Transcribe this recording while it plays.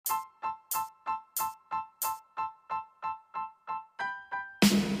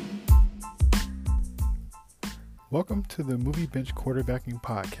Welcome to the Movie Bench Quarterbacking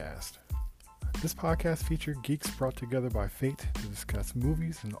Podcast. This podcast features geeks brought together by fate to discuss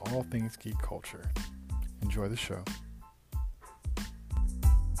movies and all things geek culture. Enjoy the show.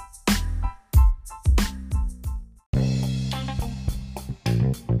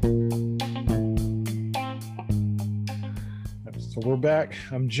 So we're back.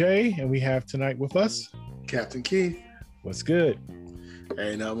 I'm Jay, and we have tonight with us Captain Keith. What's good?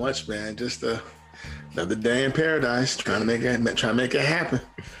 Hey, not much, man. Just another day in paradise, trying to make it happen.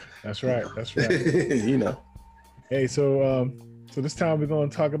 That's right. You know. Hey, so this time we're going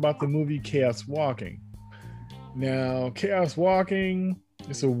to talk about the movie Chaos Walking. Now, Chaos Walking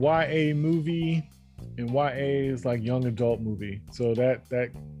is a YA movie, and YA is like young adult movie. So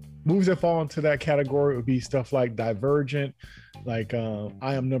that movies that fall into that category would be stuff like Divergent, like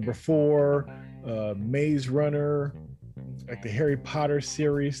I Am Number 4, Maze Runner, like the Harry Potter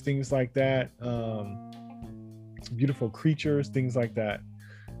series, things like that. Beautiful Creatures, things like that.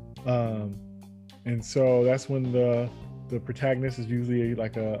 And so that's when the protagonist is usually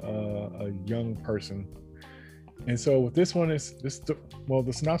like a young person. And so with this one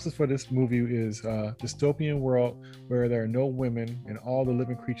the synopsis for this movie is a dystopian world where there are no women and all the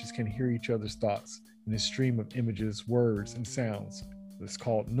living creatures can hear each other's thoughts in a stream of images, words, and sounds. It's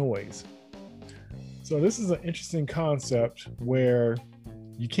called noise. So this is an interesting concept where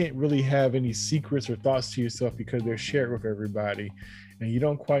you can't really have any secrets or thoughts to yourself because they're shared with everybody, and you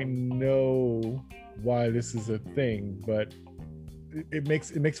don't quite know why this is a thing, but it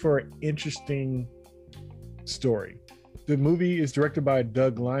makes for an interesting story. The movie is directed by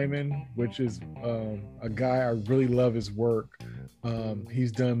Doug Liman, which is a guy I really love his work.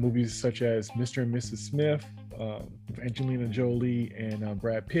 He's done movies such as Mr. and Mrs. Smith with Angelina Jolie and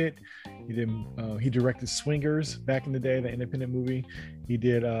Brad Pitt. He directed Swingers back in the day, the independent movie. He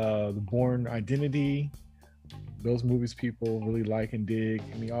did The Bourne Identity. Those movies people really like and dig.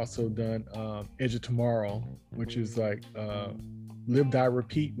 And he also done Edge of Tomorrow, which is like Live, Die,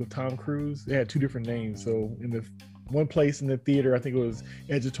 Repeat with Tom Cruise. They had two different names. So in the one place in the theater, I think it was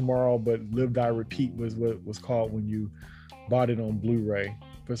Edge of Tomorrow, but Live, Die, Repeat was what was called when you bought it on Blu-ray.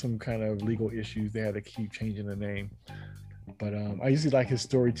 For some kind of legal issues, they had to keep changing the name. But I usually like his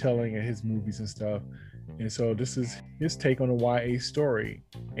storytelling and his movies and stuff. And so this is his take on a YA story.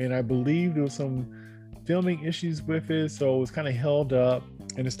 And I believe there was some filming issues with it, so it was kind of held up.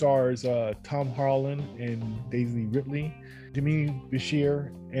 And it stars Tom Holland and Daisy Ridley, Demi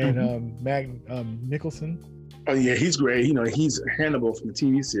Bashir, and Matt Nicholson. Oh yeah, he's great. You know, he's Hannibal from the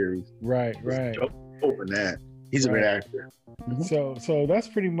TV series. Right. Open that. He's a great actor. Mm-hmm. So that's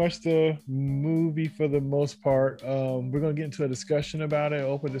pretty much the movie for the most part. We're gonna get into a discussion about it,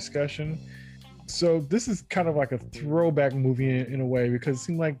 open discussion. So this is kind of like a throwback movie in a way, because it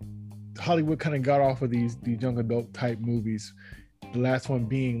seemed like Hollywood kind of got off of these young adult type movies. The last one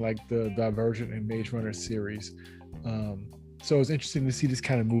being like the Divergent and Maze Runner series. So it's interesting to see this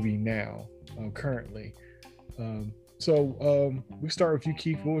kind of movie now, currently. We start with you,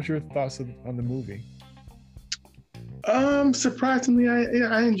 Keith. What was your thoughts on the movie? Surprisingly,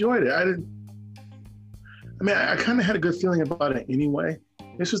 I enjoyed it. I kind of had a good feeling about it anyway.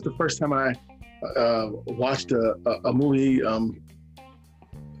 This was the first time I watched a movie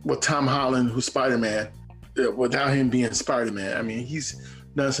with Tom Holland, who's Spider-Man, without him being Spider-Man. I mean, he's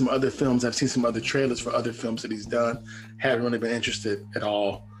done some other films. I've seen some other trailers for other films that he's done. Haven't really been interested at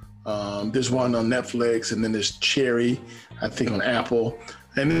all. There's one on Netflix, and then there's Cherry, I think, on Apple.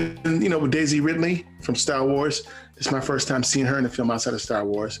 And then, with Daisy Ridley from Star Wars, it's my first time seeing her in a film outside of Star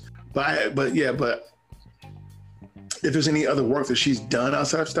Wars. But if there's any other work that she's done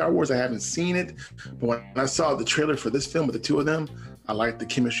outside of Star Wars, I haven't seen it. But when I saw the trailer for this film with the two of them, I liked the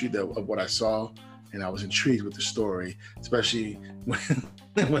chemistry of what I saw, and I was intrigued with the story, especially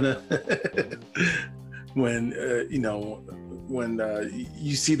when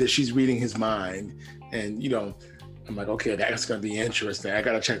you see that she's reading his mind, and I'm like, okay, that's going to be interesting. I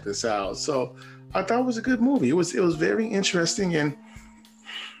got to check this out. So I thought it was a good movie. It was very interesting. And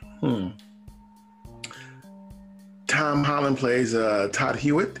Tom Holland plays Todd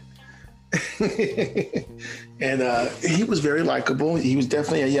Hewitt. And he was very likable. He was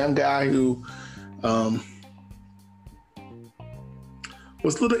definitely a young guy who was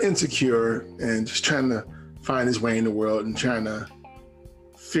a little insecure and just trying to find his way in the world and trying to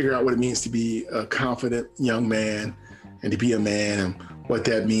figure out what it means to be a confident young man and to be a man and what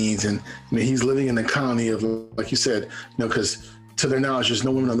that means. And he's living in a colony of, like you said, because to their knowledge, there's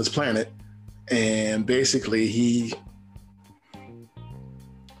no women on this planet. And basically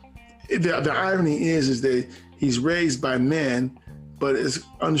the irony is that he's raised by men, but is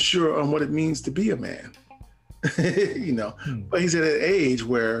unsure on what it means to be a man. you know, but he's at an age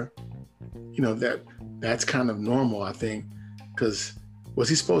where, you know, that's kind of normal, I think, because was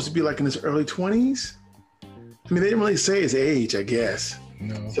he supposed to be like in his early 20s? I mean, they didn't really say his age, I guess.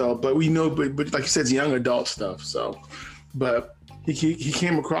 No. So, but we know, but like you said, it's young adult stuff. So, but he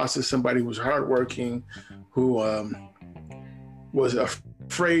came across as somebody who was hardworking, who was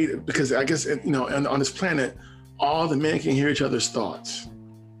afraid, because I guess, you know, on this planet, all the men can hear each other's thoughts.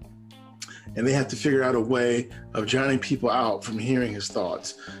 And they have to figure out a way of drowning people out from hearing his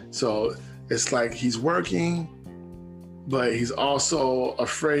thoughts. So it's like he's working, but he's also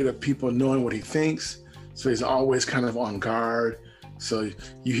afraid of people knowing what he thinks. So he's always kind of on guard. So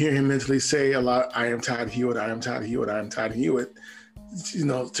you hear him mentally say a lot, I am Todd Hewitt, I am Todd Hewitt, I am Todd Hewitt, you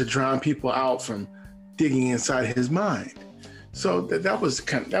know, to drown people out from digging inside his mind. So that was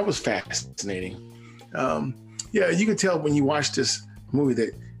fascinating. Yeah, you can tell when you watch this movie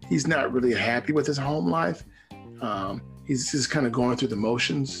that he's not really happy with his home life. He's just kind of going through the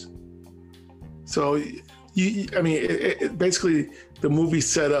motions. So, I mean, basically the movie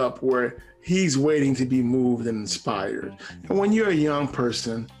set up where he's waiting to be moved and inspired. And when you're a young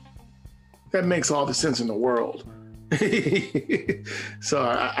person, that makes all the sense in the world. So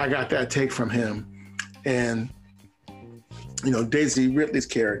I got that take from him. And, you know, Daisy Ridley's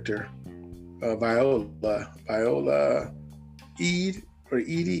character, Viola Eade, or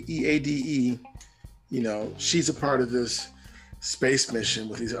Edie, E-A-D-E, you know, she's a part of this space mission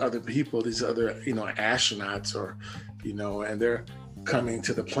with these other people, these other, you know, astronauts, or, you know, and they're coming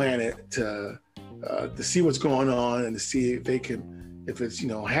to the planet to see what's going on and to see if it's, you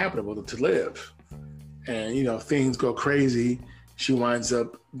know, habitable to live. And, you know, things go crazy. She winds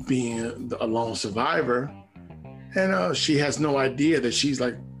up being a lone survivor. And she has no idea that she's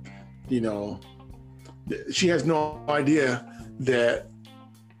like, you know, she has no idea that,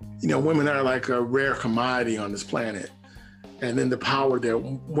 you know, women are like a rare commodity on this planet. And then the power that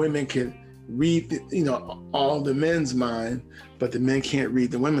women can read, you know, all the men's mind, but the men can't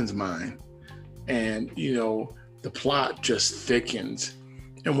read the women's mind. And, you know, the plot just thickens.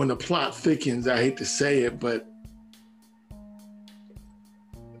 And when the plot thickens, I hate to say it, but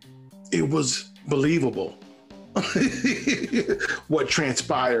it was believable. What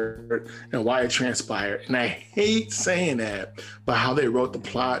transpired and why it transpired. And I hate saying that, but how they wrote the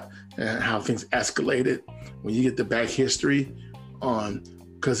plot and how things escalated when you get the back history on,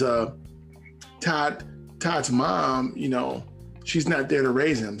 because Todd's mom, you know, she's not there to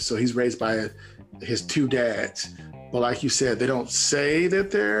raise him. So he's raised by his two dads. But like you said, they don't say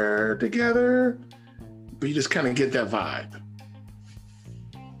that they're together, but you just kind of get that vibe.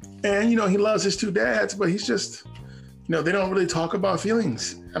 And, you know, he loves his two dads, but he's just, you know, they don't really talk about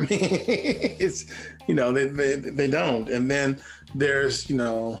feelings. I mean, it's, you know, they don't. And then there's, you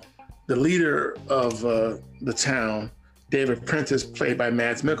know, the leader of the town, David Prentice, played by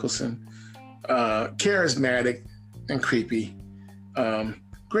Mads Mikkelsen, charismatic and creepy.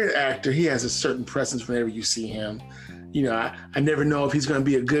 Great actor. He has a certain presence whenever you see him. You know, I never know if he's going to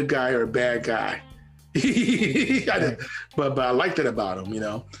be a good guy or a bad guy. But I liked it about him, you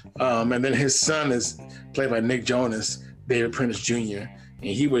know. And then his son is played by Nick Jonas, David Prentice Jr., and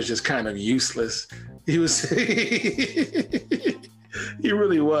he was just kind of useless. He was, he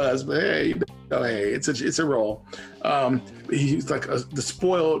really was. But hey, you know, hey, it's a role. He's like the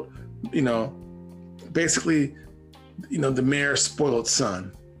spoiled, you know, basically, you know, the mayor's spoiled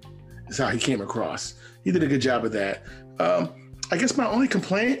son is how he came across. He did a good job of that. I guess my only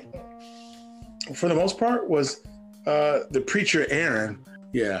complaint, for the most part, was the preacher Aaron.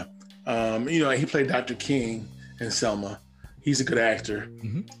 Yeah, you know, he played Dr. King in Selma. He's a good actor.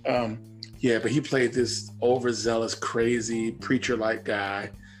 Mm-hmm. Yeah, but he played this overzealous, crazy preacher-like guy,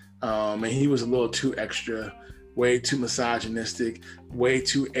 and he was a little too extra, way too misogynistic, way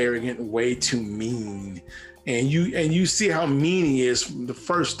too arrogant, way too mean. And you see how mean he is from the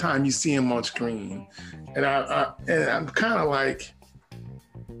first time you see him on screen. And I'm kind of like,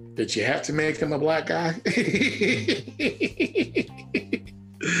 did you have to make him a black guy?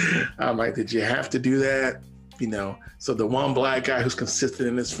 I'm like, did you have to do that? You know, so the one black guy who's consistent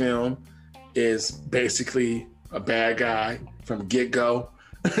in this film is basically a bad guy from get-go.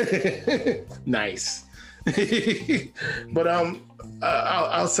 Nice. But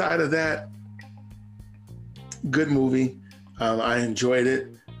outside of that, good movie. I enjoyed it.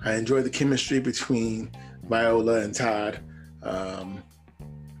 I enjoyed the chemistry between Viola and Todd.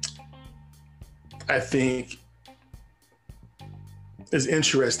 I think it's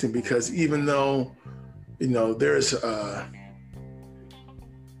interesting because even though, you know, there's a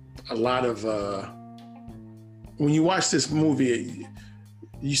lot of, when you watch this movie,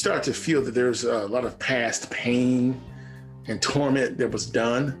 you start to feel that there's a lot of past pain and torment that was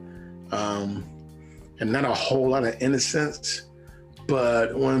done, and not a whole lot of innocence.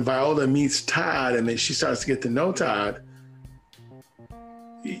 But when Viola meets Todd and then she starts to get to know Todd,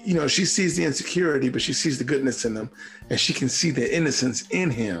 you know, she sees the insecurity, but she sees the goodness in him, and she can see the innocence in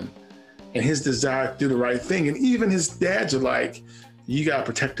him and his desire to do the right thing. And even his dads are like, you got to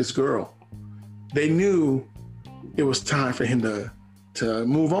protect this girl. They knew it was time for him to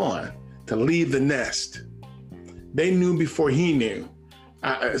move on, to leave the nest. They knew before he knew.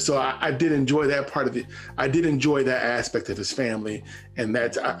 So I did enjoy that part of it. I did enjoy that aspect of his family, and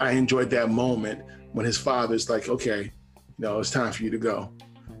that I enjoyed that moment when his father's like, okay, you know, it's time for you to go.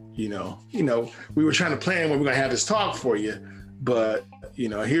 You know, we were trying to plan when we're gonna have this talk for you, but you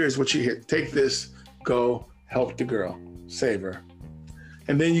know, here's what you hear. Take this, go help the girl, save her.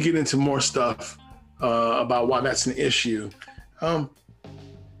 And then you get into more stuff about why that's an issue. And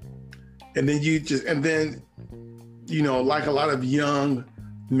then you know, like a lot of young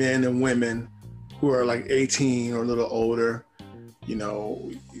men and women who are like 18 or a little older, you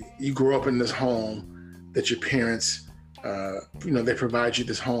know, you grow up in this home that your parents, you know, they provide you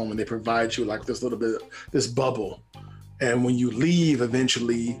this home and they provide you like this little bit, this bubble. And when you leave,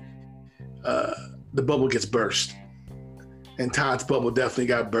 eventually, the bubble gets burst. And Todd's bubble definitely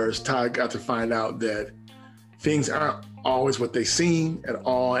got burst. Todd got to find out that things aren't always what they seem at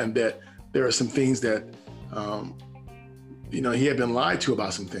all, and that there are some things that, you know, he had been lied to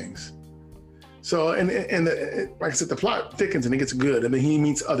about some things. So, and like I said, the plot thickens and it gets good. And then he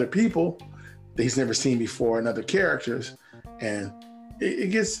meets other people that he's never seen before and other characters. And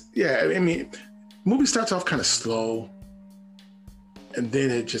it gets, yeah, I mean, the movie starts off kind of slow. And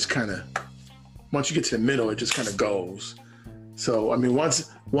then it just kind of, once you get to the middle, it just kind of goes. So, I mean,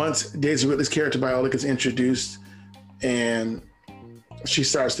 once Daisy Ridley's character Viola gets introduced and she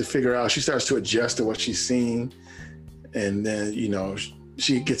starts to figure out, she starts to adjust to what she's seeing. And then, you know,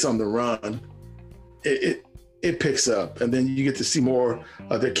 she gets on the run. It picks up, and then you get to see more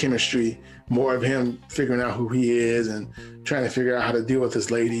of their chemistry, more of him figuring out who he is and trying to figure out how to deal with this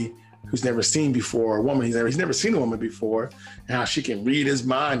lady who's never seen before, a woman he's never seen a woman before, and how she can read his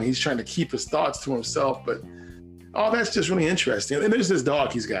mind. And he's trying to keep his thoughts to himself, but all that's just really interesting. And there's this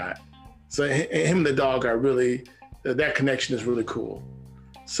dog he's got. So him and the dog are really, that connection is really cool.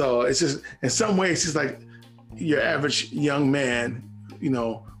 So it's just, in some ways, he's like your average young man, you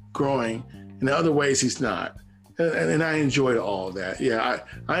know, growing. In other ways, he's not. And I enjoyed all of that. Yeah,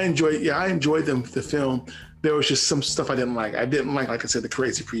 I enjoyed the film. There was just some stuff I didn't like. I didn't like I said, the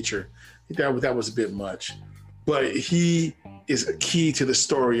crazy preacher. That was a bit much. But he is a key to the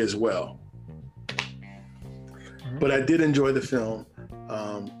story as well. But I did enjoy the film.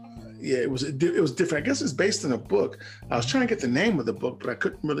 Yeah, it was different. I guess it's based on a book. I was trying to get the name of the book, but I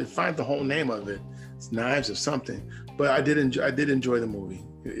couldn't really find the whole name of it. It's Knives of something. But I did enjoy the movie.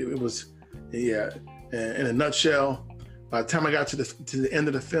 It was, yeah. In a nutshell, by the time I got to the end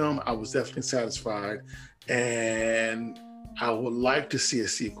of the film, I was definitely satisfied, and I would like to see a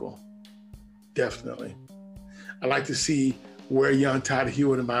sequel. Definitely, I'd like to see where young Todd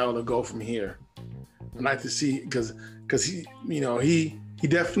Hewitt and Viola go from here. I'd like to see because he, you know, he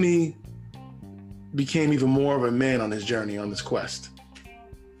definitely became even more of a man on his journey, on this quest.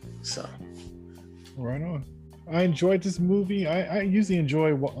 So, right on. I enjoyed this movie. I usually enjoy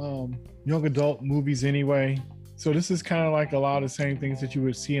young adult movies anyway. So this is kind of like a lot of the same things that you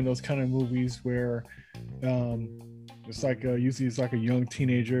would see in those kind of movies where it's like usually it's like a young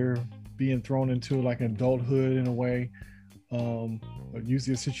teenager being thrown into like adulthood in a way.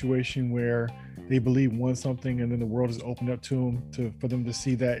 Usually a situation where they believe something and then the world is opened up to them for them to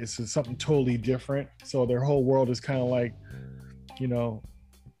see that it's something totally different. So their whole world is kind of like, you know,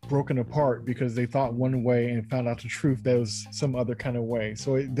 broken apart because they thought one way and found out the truth that was some other kind of way.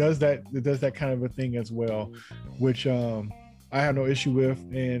 So it does that kind of a thing as well, which I have no issue with,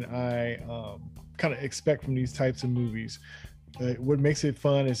 and I kind of expect from these types of movies. What makes it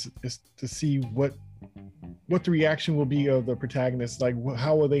fun is to see what the reaction will be of the protagonist. Like,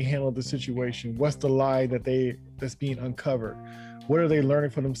 how will they handle the situation? What's the lie that's being uncovered? What are they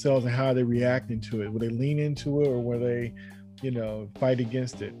learning for themselves, and how are they reacting to it? Will they lean into it, or will they, you know, fight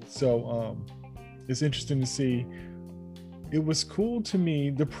against it? So it's interesting to see. It was cool to me,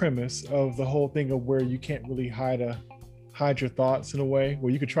 the premise of the whole thing of where you can't really hide your thoughts in a way.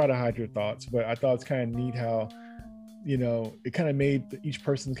 Well, you could try to hide your thoughts, but I thought it's kind of neat how, you know, it kind of made each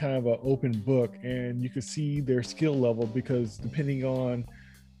person kind of an open book, and you could see their skill level, because depending on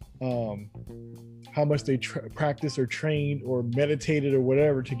how much they practice or trained or meditated or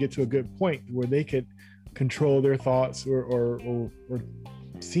whatever to get to a good point where they could control their thoughts or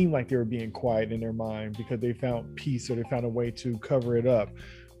seemed like they were being quiet in their mind because they found peace, or they found a way to cover it up,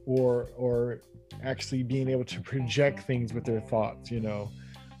 or actually being able to project things with their thoughts,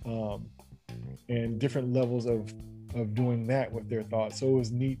 and different levels of doing that with their thoughts. So it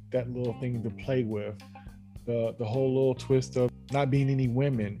was neat, that little thing to play with. The whole little twist of not being any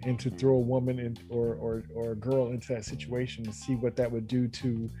women, and to throw a woman in, or a girl into that situation to see what that would do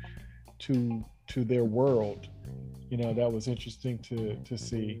to their world. That was interesting to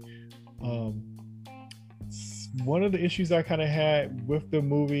see. One of the issues I kind of had with the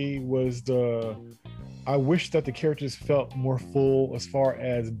movie was I wish that the characters felt more full as far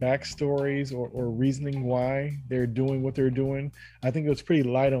as backstories or reasoning why they're doing what they're doing. I think it was pretty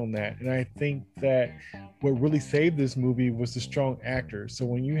light on that. And I think that what really saved this movie was the strong actors. So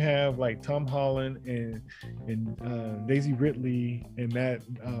when you have like Tom Holland and Daisy Ridley and Matt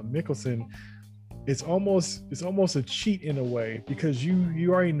Mikkelsen, it's almost a cheat in a way, because you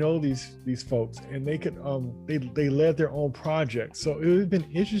already know these folks, and they could they led their own project. So it would have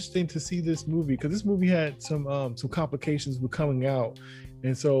been interesting to see this movie, because this movie had some complications with coming out,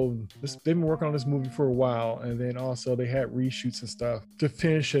 and so they've been working on this movie for a while, and then also they had reshoots and stuff to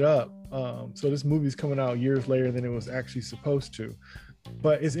finish it up. So this movie's coming out years later than it was actually supposed to.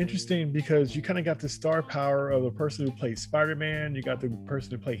 But it's interesting because you kind of got the star power of the person who played Spider-Man, you got the person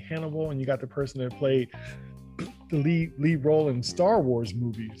who played Hannibal, and you got the person that played the lead role in Star Wars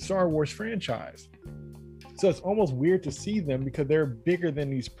franchise. So it's almost weird to see them because they're bigger than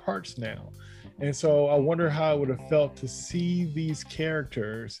these parts now. And so I wonder how it would have felt to see these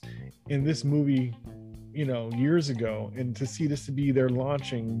characters in this movie, years ago, and to see this to be their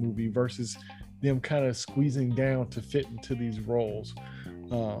launching movie versus them kind of squeezing down to fit into these roles.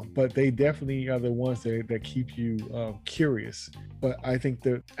 But they definitely are the ones that keep you curious. But I think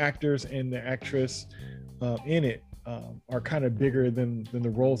the actors and the actress in it are kind of bigger than the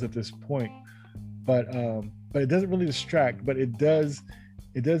roles at this point. But it doesn't really distract, but it does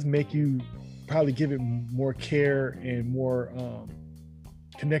make you probably give it more care and more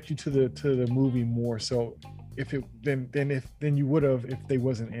connect you to the movie more so than you would have if they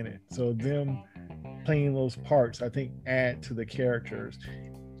wasn't in it. So them playing those parts, I think, add to the characters,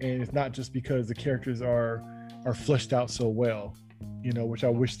 and it's not just because the characters are fleshed out so well, which I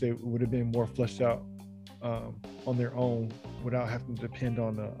wish they would have been more fleshed out on their own without having to depend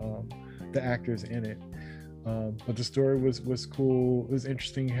on the actors in it. But the story was cool. It was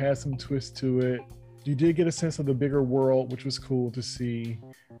interesting. It had some twist to it. You did get a sense of the bigger world, which was cool to see.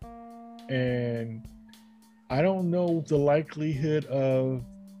 And I don't know the likelihood of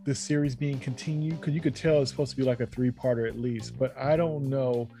the series being continued, because you could tell it's supposed to be like a 3-parter at least, but I don't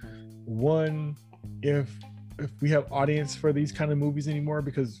know, one, if we have audience for these kind of movies anymore,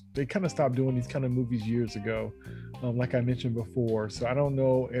 because they kind of stopped doing these kind of movies years ago, like I mentioned before. So I don't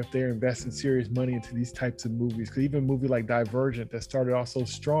know if they're investing serious money into these types of movies, because even a movie like Divergent that started off so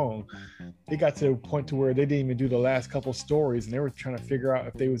strong, they got to a point to where they didn't even do the last couple stories, and they were trying to figure out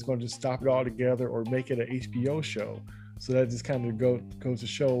if they was going to just stop it all together or make it an HBO show. So that just kind of goes to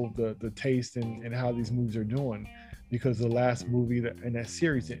show the taste and how these movies are doing, because the last movie in that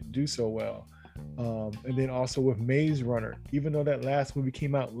series didn't do so well. And then also with Maze Runner, even though that last movie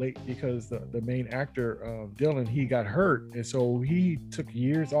came out late because the main actor, Dylan, he got hurt. And so he took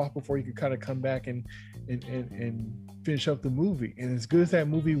years off before he could kind of come back and finish up the movie. And as good as that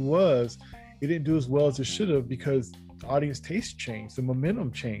movie was, it didn't do as well as it should have, because the audience taste changed, the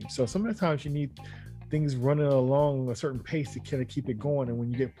momentum changed. So sometimes you need things running along a certain pace to kind of keep it going, and when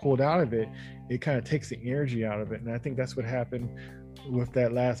you get pulled out of it, it kind of takes the energy out of it. And I think that's what happened with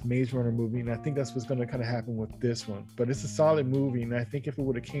that last Maze Runner movie, and I think that's what's going to kind of happen with this one. But it's a solid movie, and I think if it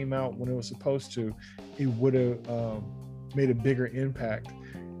would have came out when it was supposed to, it would have made a bigger impact.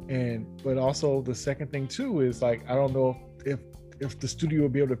 But also the second thing too is, like, I don't know if the studio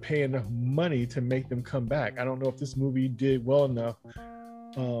would be able to pay enough money to make them come back. I don't know if this movie did well enough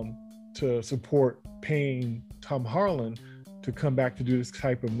to support paying Tom Holland to come back to do this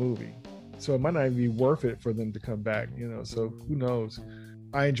type of movie. So it might not even be worth it for them to come back, so who knows.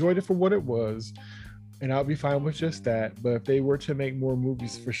 I enjoyed it for what it was, and I'll be fine with just that. But if they were to make more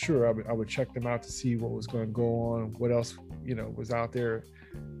movies, for sure, I would check them out to see what was going to go on, what else, was out there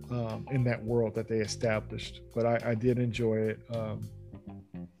in that world that they established. But I did enjoy it.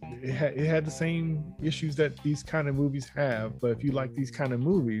 It had the same issues that these kind of movies have, but if you like these kind of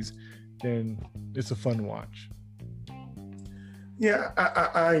movies, then it's a fun watch. Yeah,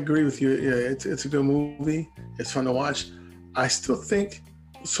 I agree with you. Yeah, it's a good movie. It's fun to watch. I still think,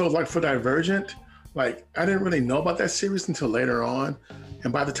 so like for Divergent, like I didn't really know about that series until later on.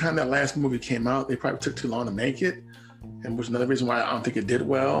 And by the time that last movie came out, they probably took too long to make it. and which is another reason why I don't think it did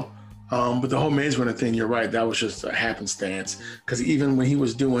well. But the whole Maze Runner thing, you're right, that was just a happenstance. Because even when he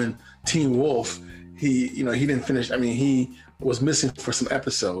was doing Teen Wolf, he didn't finish. I mean, he was missing for some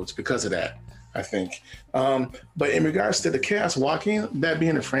episodes because of that, I think. But in regards to the Chaos Walking, that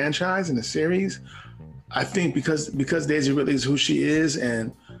being a franchise and a series, I think because Daisy Ridley is who she is,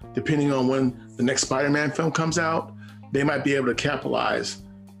 and depending on when the next Spider-Man film comes out, they might be able to capitalize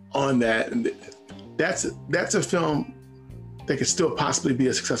on that. And that's a film that could still possibly be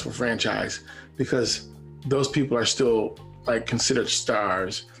a successful franchise because those people are still like considered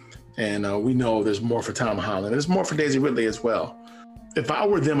stars. And we know there's more for Tom Holland. There's more for Daisy Ridley as well. If I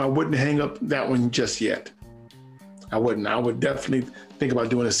were them, I wouldn't hang up that one just yet. I wouldn't. I would definitely think about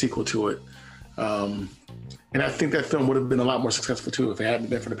doing a sequel to it. And I think that film would have been a lot more successful too if it hadn't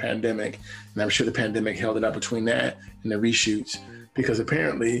been for the pandemic. And I'm sure the pandemic held it up between that and the reshoots, because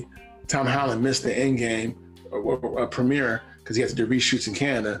apparently Tom Holland missed the Endgame premiere because he had to do reshoots in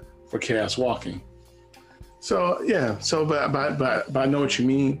Canada for Chaos Walking. So yeah, but I know what you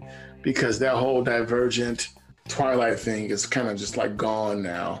mean, because that whole Divergent Twilight thing is kind of just like gone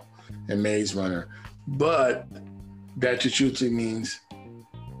now in Maze Runner. But that just usually means,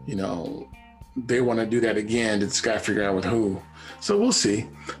 they want to do that again. They just got to figure out with who. So we'll see.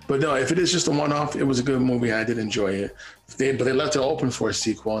 But no, if it is just a one-off, it was a good movie. I did enjoy it. But they left it open for a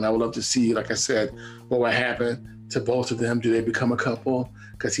sequel, and I would love to see, like I said, what would happen to both of them. Do they become a couple?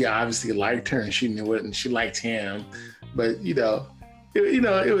 Because he obviously liked her, and she knew it, and she liked him. But it was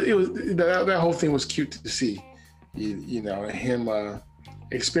that whole thing was cute to see. Him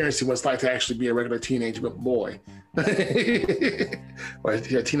experiencing what it's like to actually be a regular teenage boy. Or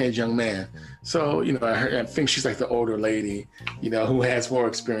a teenage young man. So, I think she's like the older lady, who has more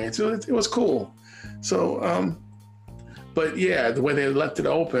experience. It was cool. So, but yeah, the way they left it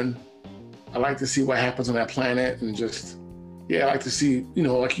open, I like to see what happens on that planet, and just, I like to see,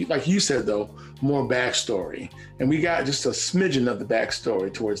 like you said though, more backstory. And we got just a smidgen of the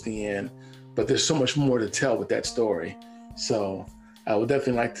backstory towards the end, but there's so much more to tell with that story. So I would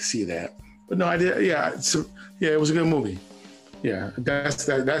definitely like to see that. But no, I did. Yeah, it was a good movie. Yeah, that's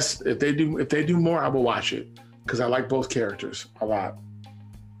if they do more, I will watch it because I like both characters a lot.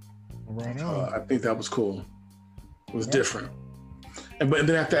 Right on. I think that was cool. It was different. But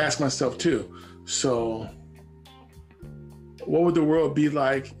then I have to ask myself too. So, what would the world be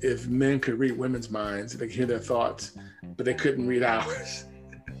like if men could read women's minds? They could hear their thoughts, but they couldn't read ours.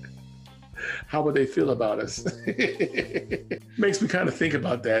 How would they feel about us? Makes me kind of think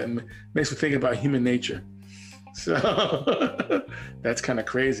about that, and makes me think about human nature. So that's kind of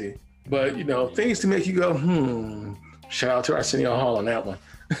crazy. But, things to make you go, Shout out to Arsenio Hall on that one.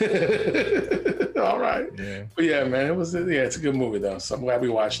 All right. Yeah. But yeah, man, it's a good movie though. So I'm glad we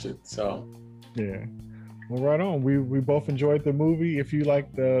watched it. So yeah. Well, right on. We both enjoyed the movie. If you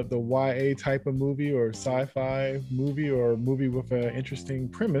like the YA type of movie or sci-fi movie or movie with an interesting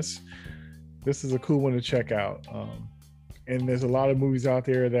premise, this is a cool one to check out. And there's a lot of movies out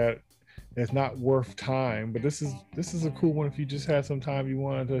there that's not worth time, but this is a cool one. If you just had some time, you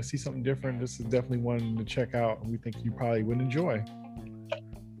wanted to see something different, this is definitely one to check out, and we think you probably would enjoy.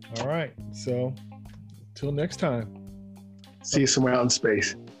 All right, so till next time. See you somewhere out in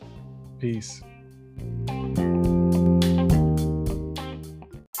space. Peace.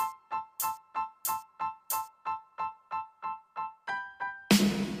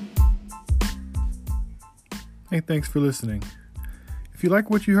 Hey, thanks for listening. If you like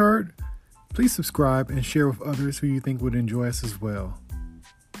what you heard, please subscribe and share with others who you think would enjoy us as well.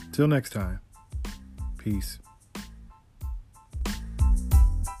 Till next time, peace.